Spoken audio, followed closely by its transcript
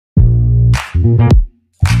So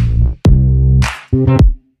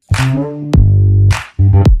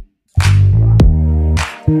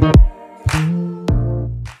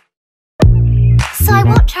I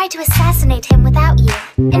won't try to assassinate him without you.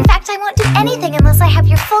 In fact, I won't do anything unless I have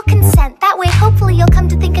your full consent. That way, hopefully you'll come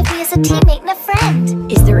to think of me as a teammate and a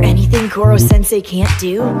friend. Is there anything Koro-sensei can't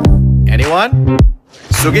do? Anyone?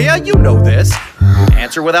 Sugeya, you know this.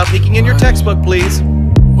 Answer without peeking in your textbook, please.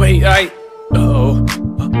 Wait, I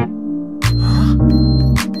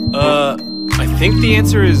think the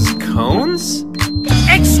answer is cones?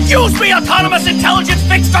 Excuse me, autonomous intelligence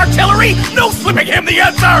fixed artillery! No slipping him the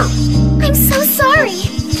answer! I'm so sorry.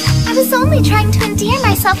 I was only trying to endear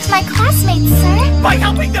myself to my classmates, sir. By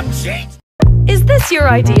helping them cheat! Is this your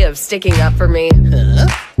idea of sticking up for me? Huh?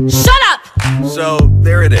 Shut up! So,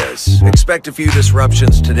 there it is. Expect a few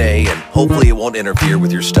disruptions today, and hopefully it won't interfere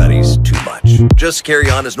with your studies too much. Just carry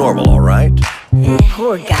on as normal, alright?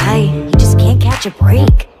 Poor guy. He just can't catch a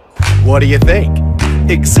break. What do you think?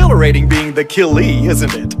 Exhilarating being the killee,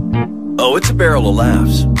 isn't it? Oh, it's a barrel of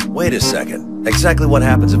laughs. Wait a second. Exactly what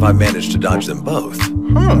happens if I manage to dodge them both?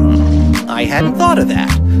 I hadn't thought of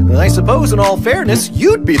that. I suppose in all fairness,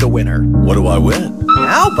 you'd be the winner. What do I win?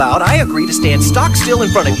 How about I agree to stand stock still in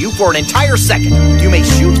front of you for an entire second? You may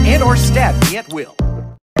shoot and or stab me at will.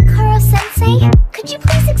 Koro-sensei, could you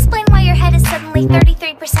please explain why your head is suddenly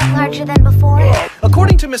 33% larger than before?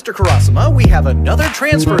 According to Mr. Karasuma, we have another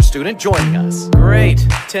transfer student joining us. Great.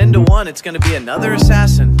 10 to 1, it's gonna be another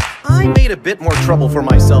assassin. I made a bit more trouble for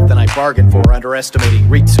myself than I bargained for underestimating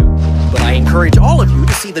Ritsu. But I encourage all of you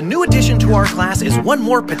to see the new addition to our class as one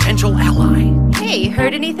more potential ally. Hey,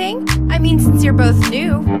 heard anything? I mean, since you're both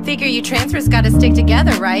new, figure you transfers gotta stick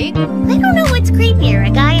together, right? I don't know what's creepier,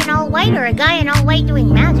 a guy in all white or a guy in all white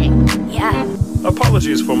doing magic. Yeah.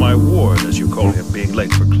 Apologies for my ward, as you call him, being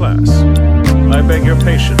late for class. I beg your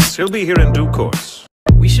patience. He'll be here in due course.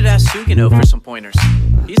 We should ask Sugino for some pointers.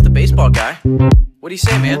 He's the baseball guy. What do you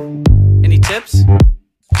say, man? Any tips?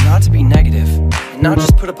 Not to be negative, and not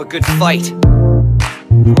just put up a good fight.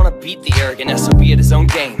 I want to beat the arrogant SOB at his own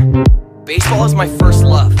game. Baseball is my first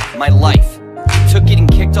love, my life. It took getting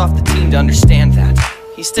kicked off the team to understand that.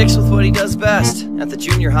 He sticks with what he does best. At the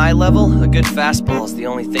junior high level, a good fastball is the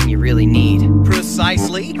only thing you really need.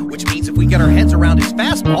 Precisely, which means if we get our heads around his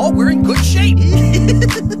fastball, we're in good shape.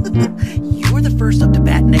 You were the first up to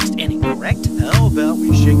bat next inning, correct? How about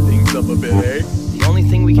we shake things up a bit, eh? The only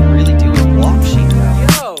thing we can really do is block sheet now.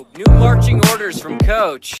 Yo, new marching orders from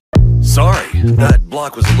Coach. Sorry, that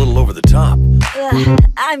block was a little over the top.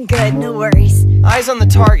 I'm good, no worries. Eyes on the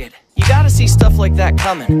target. You gotta see stuff like that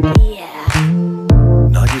coming. Yeah.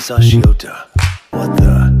 Nagisa Shiota. What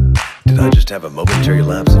the? Did I just have a momentary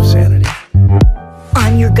lapse of sanity?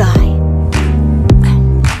 I'm your guy.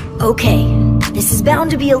 Okay, this is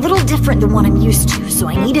bound to be a little different than what I'm used to, so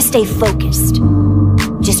I need to stay focused.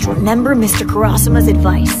 Just remember Mr. Karasuma's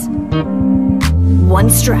advice. One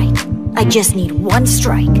strike. I just need one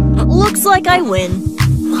strike. Looks like I win.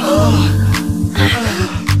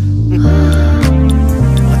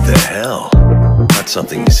 What the hell? Not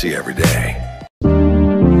something you see every day.